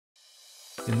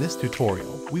In this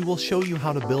tutorial, we will show you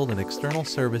how to build an external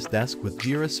service desk with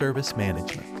Jira Service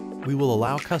Management. We will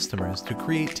allow customers to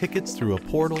create tickets through a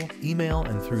portal, email,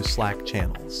 and through Slack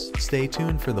channels. Stay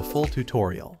tuned for the full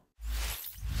tutorial.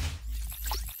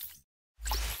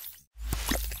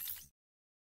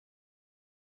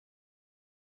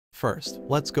 First,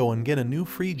 let's go and get a new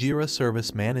free Jira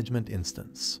Service Management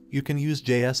instance. You can use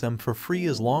JSM for free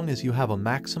as long as you have a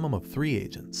maximum of 3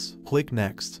 agents. Click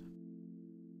Next.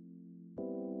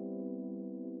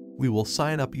 We will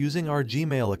sign up using our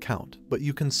Gmail account, but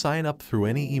you can sign up through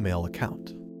any email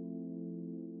account.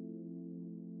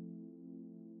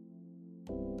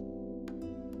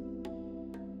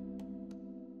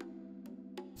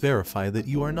 Verify that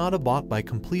you are not a bot by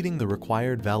completing the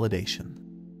required validation.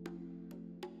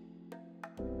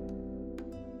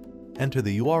 Enter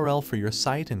the URL for your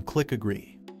site and click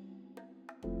Agree.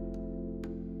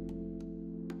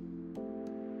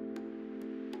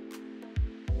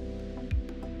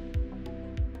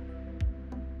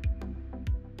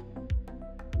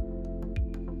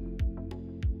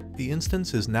 The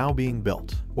instance is now being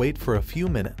built. Wait for a few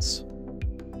minutes.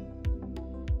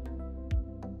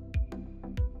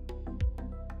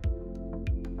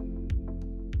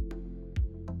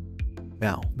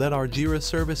 Now that our Jira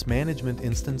Service Management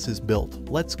instance is built,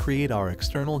 let's create our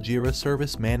external Jira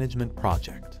Service Management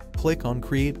project. Click on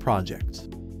Create Project.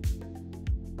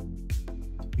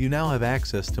 You now have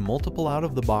access to multiple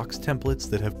out-of-the-box templates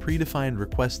that have predefined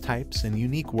request types and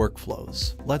unique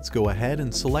workflows. Let's go ahead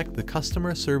and select the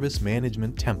Customer Service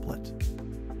Management template.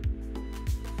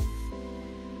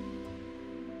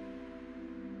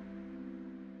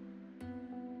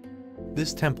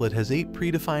 This template has 8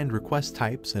 predefined request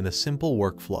types and a simple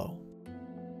workflow.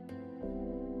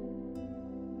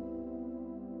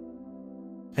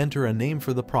 Enter a name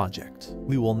for the project.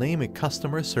 We will name it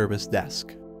Customer Service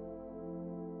Desk.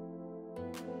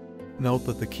 Note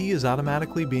that the key is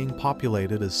automatically being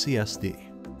populated as CSD.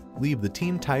 Leave the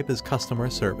team type as Customer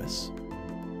Service.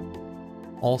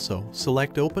 Also,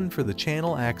 select Open for the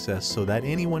channel access so that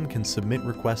anyone can submit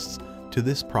requests to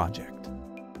this project.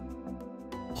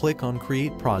 Click on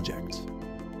Create Project.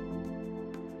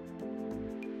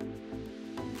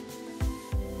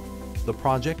 The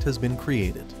project has been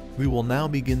created. We will now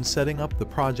begin setting up the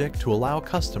project to allow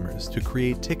customers to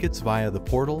create tickets via the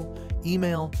portal,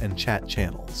 email, and chat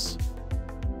channels.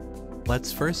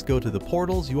 Let's first go to the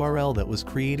portal's URL that was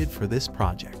created for this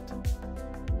project.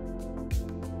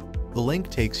 The link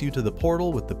takes you to the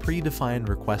portal with the predefined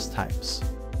request types.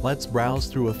 Let's browse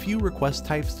through a few request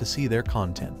types to see their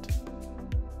content.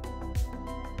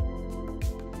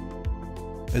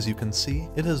 As you can see,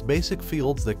 it has basic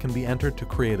fields that can be entered to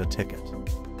create a ticket.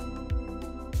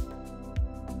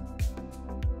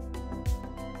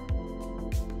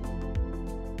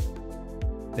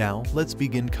 Now, let's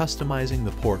begin customizing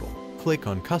the portal. Click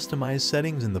on Customize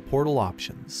Settings in the portal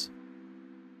options.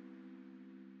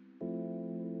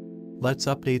 Let's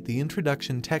update the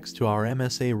introduction text to our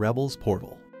MSA Rebels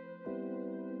portal.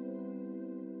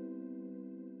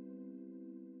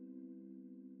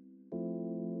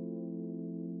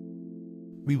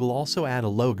 We will also add a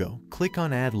logo. Click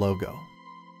on Add Logo.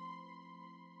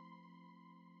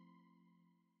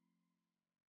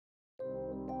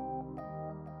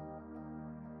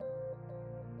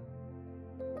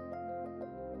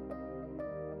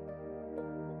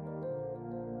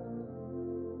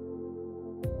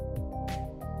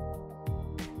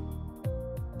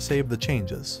 Save the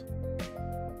changes.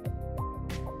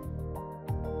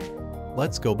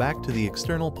 Let's go back to the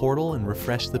external portal and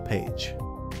refresh the page.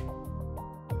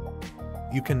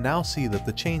 You can now see that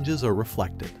the changes are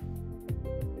reflected.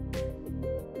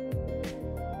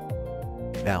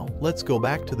 Now, let's go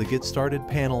back to the Get Started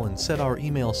panel and set our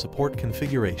email support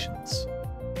configurations.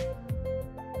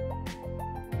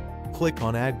 Click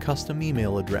on Add Custom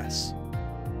Email Address.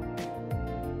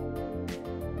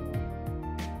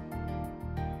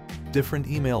 Different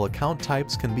email account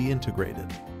types can be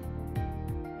integrated.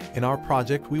 In our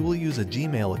project, we will use a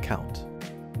Gmail account.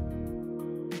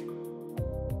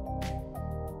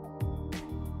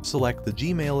 Select the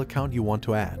Gmail account you want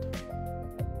to add.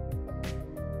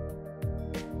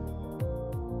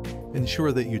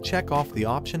 Ensure that you check off the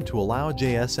option to allow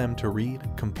JSM to read,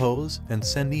 compose, and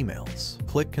send emails.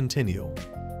 Click Continue.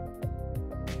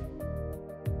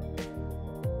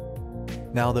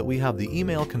 Now that we have the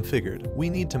email configured, we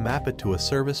need to map it to a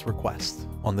service request.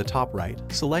 On the top right,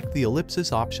 select the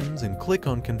ellipsis options and click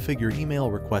on Configure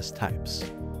Email Request Types.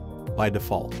 By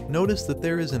default, notice that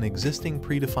there is an existing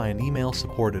predefined email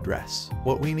support address.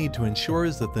 What we need to ensure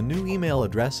is that the new email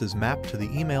address is mapped to the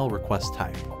email request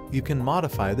type. You can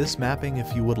modify this mapping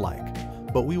if you would like.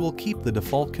 but we will keep the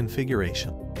default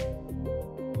configuration.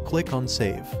 Click on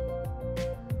Save.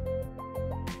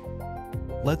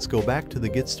 Let's go back to the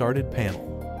Get Started panel.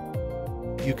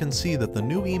 You can see that the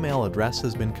new email address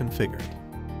has been configured.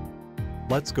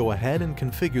 Let's go ahead and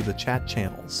configure the chat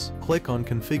channels. Click on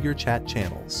Configure Chat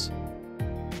Channels.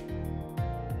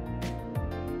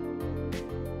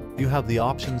 You have the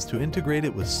options to integrate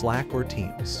it with Slack or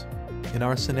Teams. In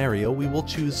our scenario, we will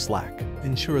choose Slack.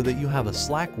 Ensure that you have a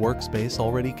Slack workspace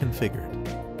already configured.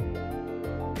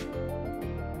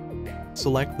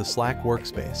 Select the Slack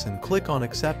workspace and click on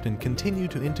Accept and continue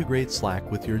to integrate Slack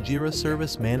with your Jira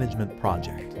Service Management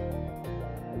project.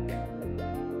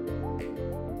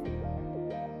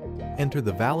 Enter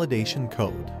the validation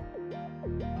code.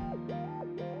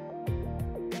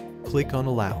 Click on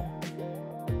Allow.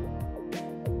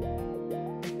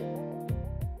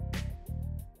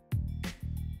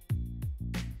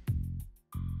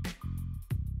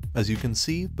 As you can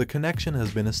see, the connection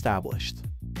has been established.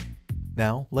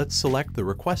 Now, let's select the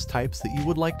request types that you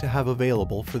would like to have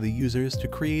available for the users to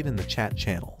create in the chat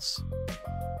channels.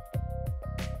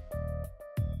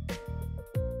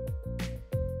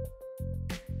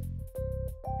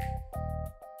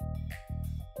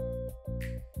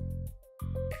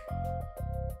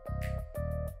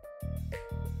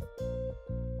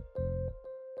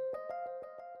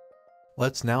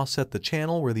 Let's now set the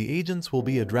channel where the agents will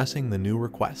be addressing the new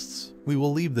requests. We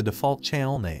will leave the default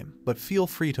channel name, but feel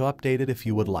free to update it if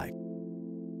you would like.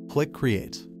 Click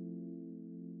Create.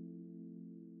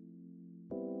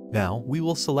 Now, we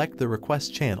will select the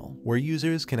request channel, where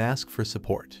users can ask for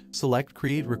support. Select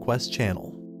Create Request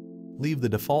Channel. Leave the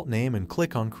default name and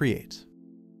click on Create.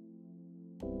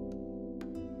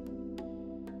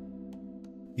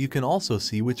 You can also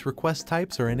see which request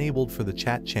types are enabled for the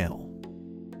chat channel.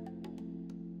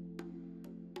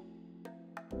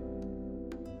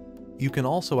 You can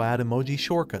also add emoji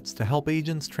shortcuts to help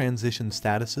agents transition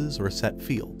statuses or set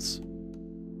fields.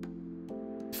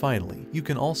 Finally, you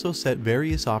can also set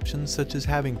various options such as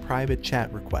having private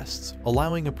chat requests,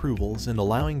 allowing approvals, and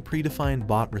allowing predefined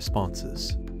bot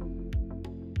responses.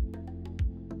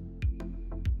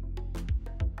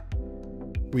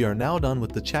 We are now done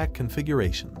with the chat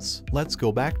configurations. Let's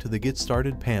go back to the Get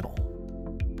Started panel.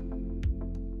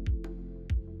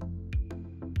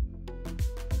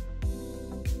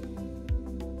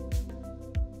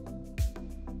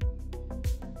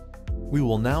 We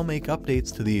will now make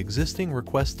updates to the existing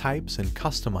request types and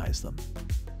customize them.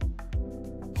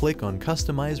 Click on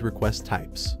Customize Request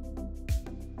Types.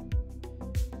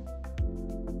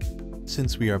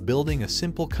 Since we are building a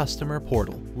simple customer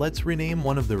portal, let's rename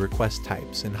one of the request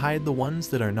types and hide the ones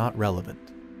that are not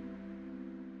relevant.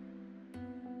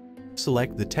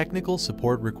 Select the Technical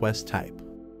Support Request type.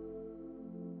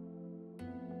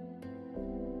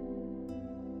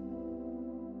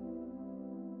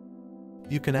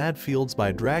 You can add fields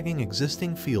by dragging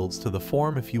existing fields to the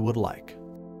form if you would like.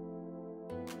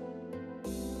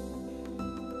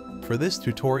 For this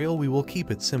tutorial, we will keep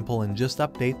it simple and just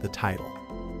update the title.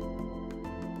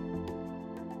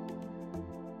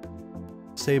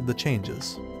 Save the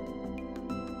changes.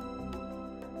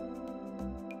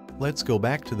 Let's go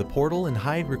back to the portal and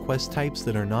hide request types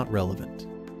that are not relevant.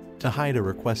 To hide a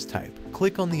request type,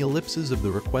 click on the ellipses of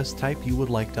the request type you would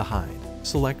like to hide.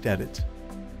 Select Edit.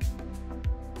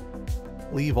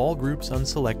 Leave all groups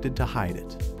unselected to hide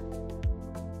it.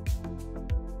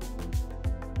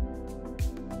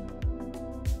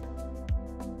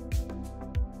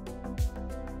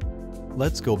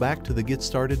 Let's go back to the Get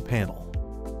Started panel.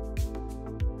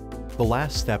 The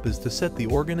last step is to set the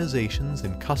organizations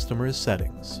and customers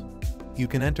settings. You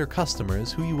can enter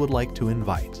customers who you would like to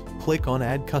invite. Click on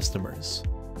Add Customers.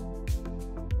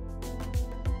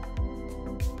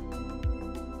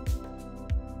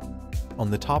 On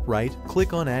the top right,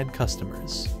 click on Add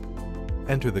Customers.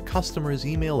 Enter the customer's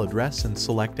email address and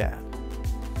select Add.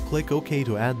 Click OK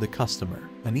to add the customer.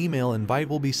 An email invite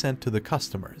will be sent to the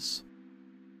customers.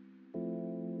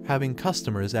 Having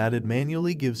customers added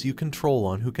manually gives you control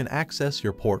on who can access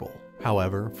your portal.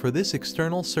 However, for this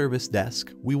external service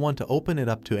desk, we want to open it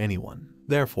up to anyone.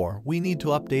 Therefore, we need to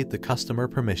update the customer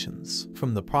permissions.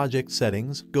 From the project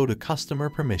settings, go to Customer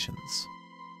Permissions.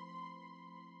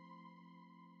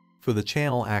 For the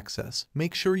channel access,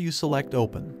 make sure you select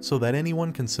Open so that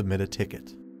anyone can submit a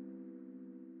ticket.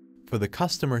 For the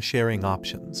customer sharing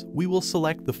options, we will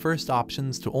select the first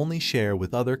options to only share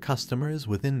with other customers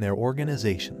within their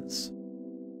organizations.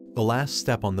 The last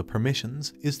step on the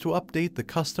permissions is to update the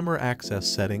customer access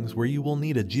settings, where you will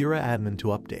need a Jira admin to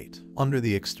update. Under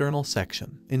the external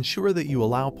section, ensure that you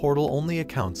allow portal-only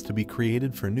accounts to be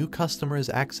created for new customers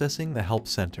accessing the Help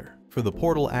Center. For the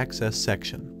portal access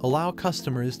section, allow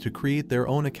customers to create their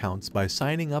own accounts by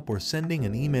signing up or sending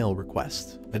an email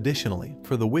request. Additionally,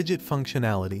 for the widget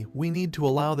functionality, we need to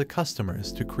allow the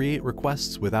customers to create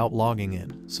requests without logging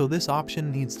in, so this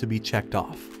option needs to be checked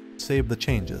off. Save the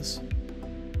changes.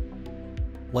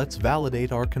 Let's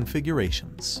validate our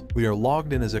configurations. We are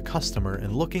logged in as a customer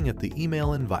and looking at the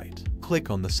email invite. Click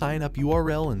on the sign up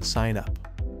URL and sign up.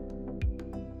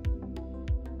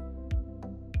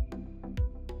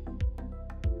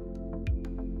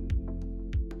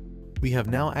 We have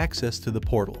now access to the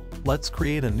portal. Let's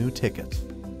create a new ticket.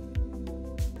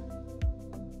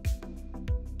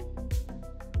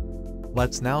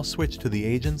 Let's now switch to the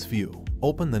agent's view.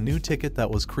 Open the new ticket that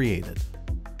was created.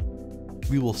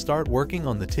 We will start working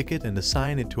on the ticket and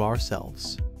assign it to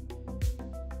ourselves.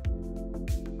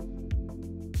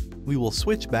 We will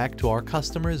switch back to our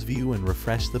customer's view and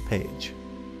refresh the page.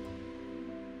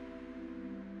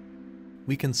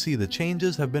 We can see the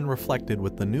changes have been reflected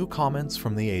with the new comments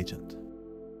from the agent.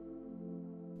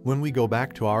 When we go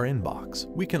back to our inbox,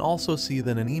 we can also see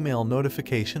that an email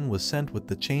notification was sent with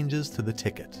the changes to the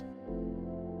ticket.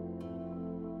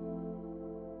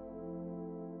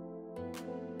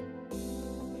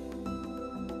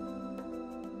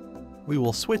 We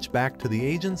will switch back to the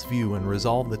agent's view and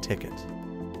resolve the ticket.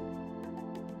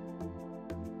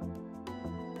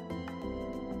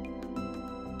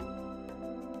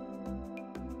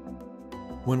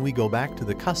 When we go back to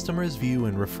the customer's view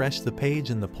and refresh the page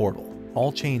in the portal,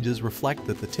 all changes reflect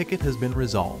that the ticket has been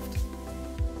resolved.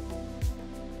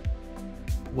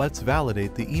 Let's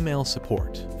validate the email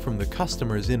support. From the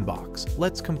customer's inbox,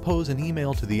 let's compose an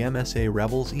email to the MSA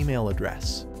Rebels email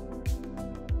address.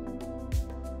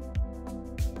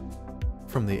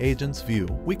 From the agent's view,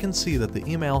 we can see that the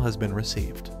email has been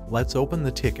received. Let's open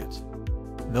the ticket.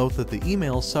 Note that the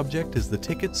email subject is the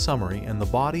ticket summary and the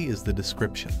body is the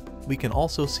description. We can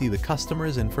also see the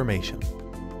customer's information.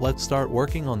 Let's start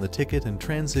working on the ticket and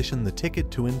transition the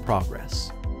ticket to in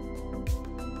progress.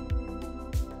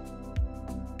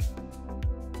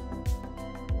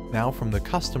 Now from the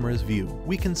customer's view,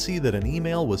 we can see that an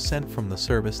email was sent from the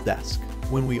service desk.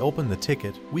 When we open the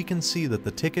ticket, we can see that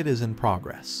the ticket is in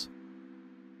progress.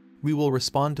 We will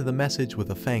respond to the message with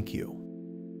a thank you.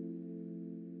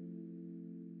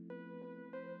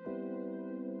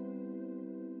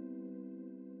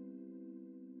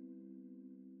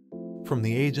 From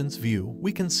the agent's view,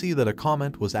 we can see that a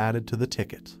comment was added to the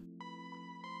ticket.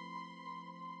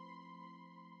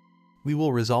 We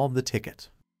will resolve the ticket.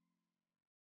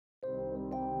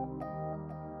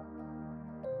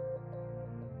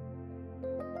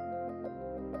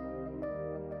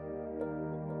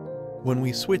 When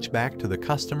we switch back to the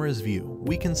customer's view,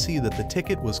 we can see that the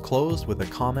ticket was closed with a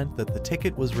comment that the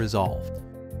ticket was resolved.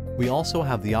 We also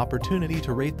have the opportunity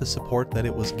to rate the support that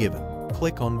it was given.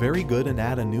 Click on Very Good and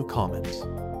add a new comment.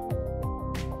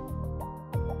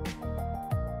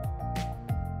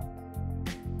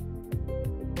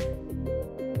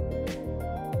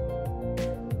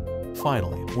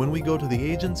 Finally, when we go to the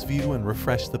agent's view and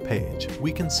refresh the page,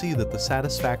 we can see that the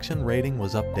satisfaction rating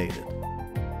was updated.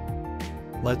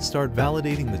 Let's start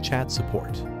validating the chat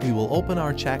support. We will open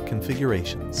our chat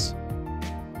configurations.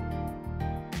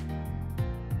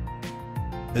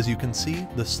 As you can see,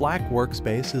 the Slack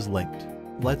workspace is linked.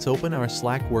 Let's open our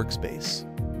Slack workspace.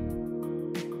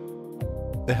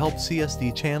 The Help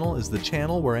CSD channel is the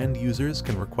channel where end users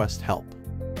can request help.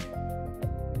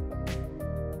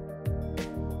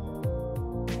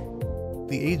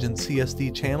 The Agent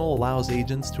CSD channel allows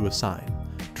agents to assign,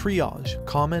 triage,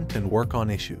 comment, and work on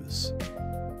issues.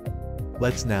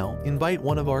 Let's now invite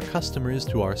one of our customers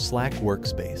to our Slack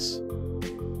workspace.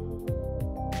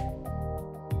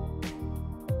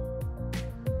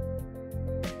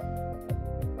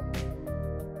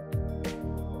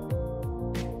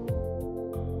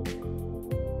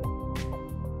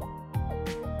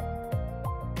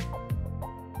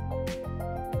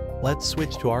 Let's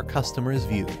switch to our customer's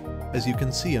view. As you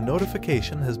can see, a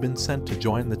notification has been sent to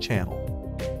join the channel.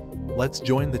 Let's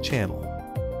join the channel.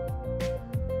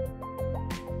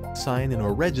 Sign in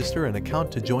or register an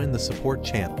account to join the support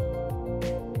channel.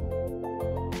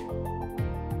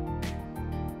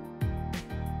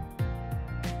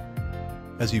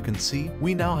 As you can see,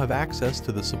 we now have access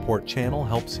to the support channel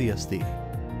Help CSD.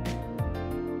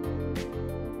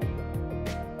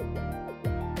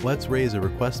 Let's raise a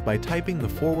request by typing the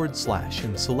 /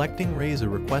 and selecting Raise a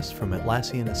Request from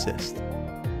Atlassian Assist.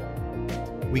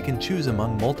 We can choose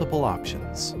among multiple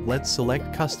options. Let's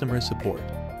select Customer Support.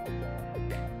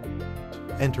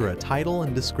 Enter a title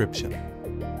and description.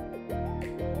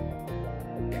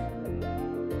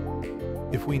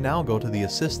 If If we now go to the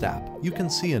Assist app, you can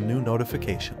see a new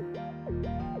notification.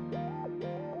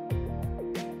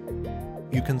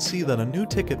 You can see that a new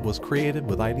ticket was created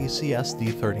with ID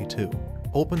CSD32.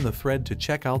 Open the thread to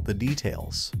check out the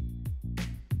details.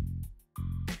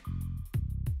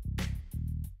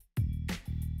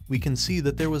 We can see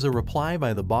that there was a reply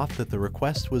by the bot that the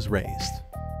request was raised.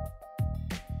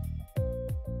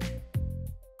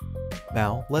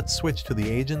 Now, let's switch to the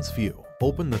agent's view.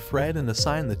 Open the thread and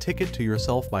assign the ticket to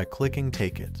yourself by clicking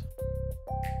Take It.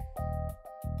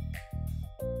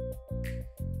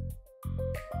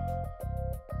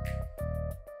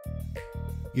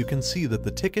 You can see that the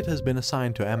ticket has been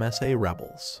assigned to MSA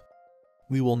Rebels.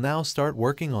 We will now start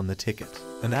working on the ticket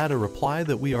and add a reply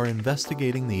that we are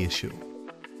investigating the issue.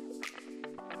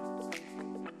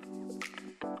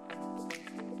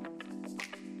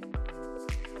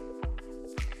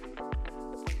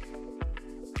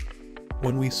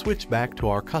 When we switch back to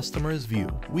our customer's view,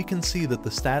 we can see that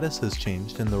the status has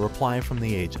changed in the reply from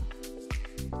the agent.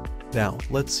 Now,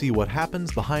 let's see what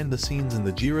happens behind the scenes in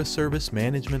the Jira Service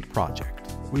Management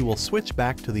project. We will switch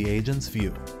back to the agent's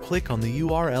view. Click on the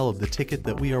URL of the ticket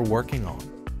that we are working on.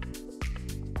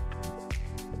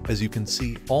 As you can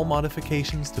see, all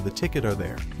modifications to the ticket are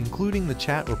there, including the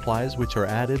chat replies which are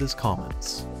added as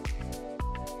comments.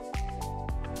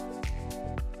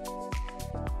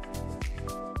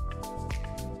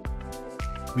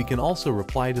 We can also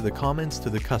reply to the comments to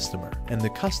the customer, and the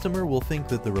customer will think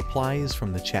that the reply is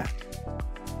from the chat.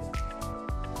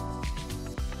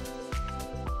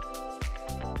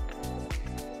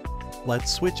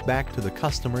 Let's switch back to the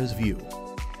customer's view.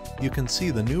 You can see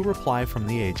the new reply from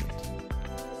the agent.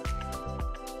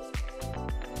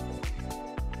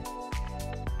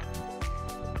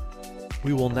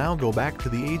 We will now go back to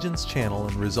the agent's channel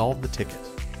and resolve the ticket.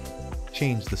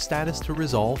 Change the status to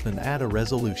resolved and add a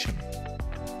resolution.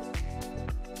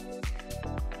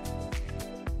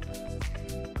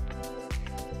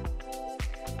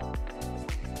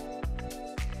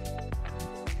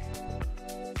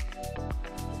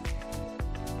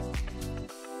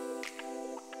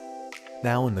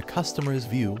 Now in the customer's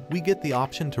view, we get the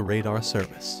option to rate our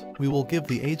service. We will give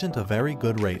the agent a very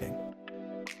good rating.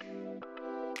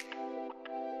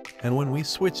 And when we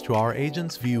switch to our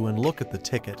agent's view and look at the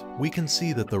ticket, we can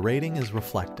see that the rating is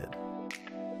reflected.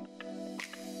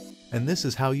 And this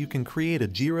is how you can create a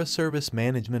Jira Service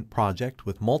Management project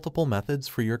with multiple methods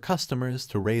for your customers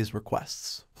to raise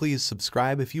requests. Please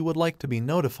subscribe if you would like to be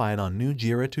notified on new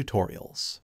Jira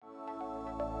tutorials.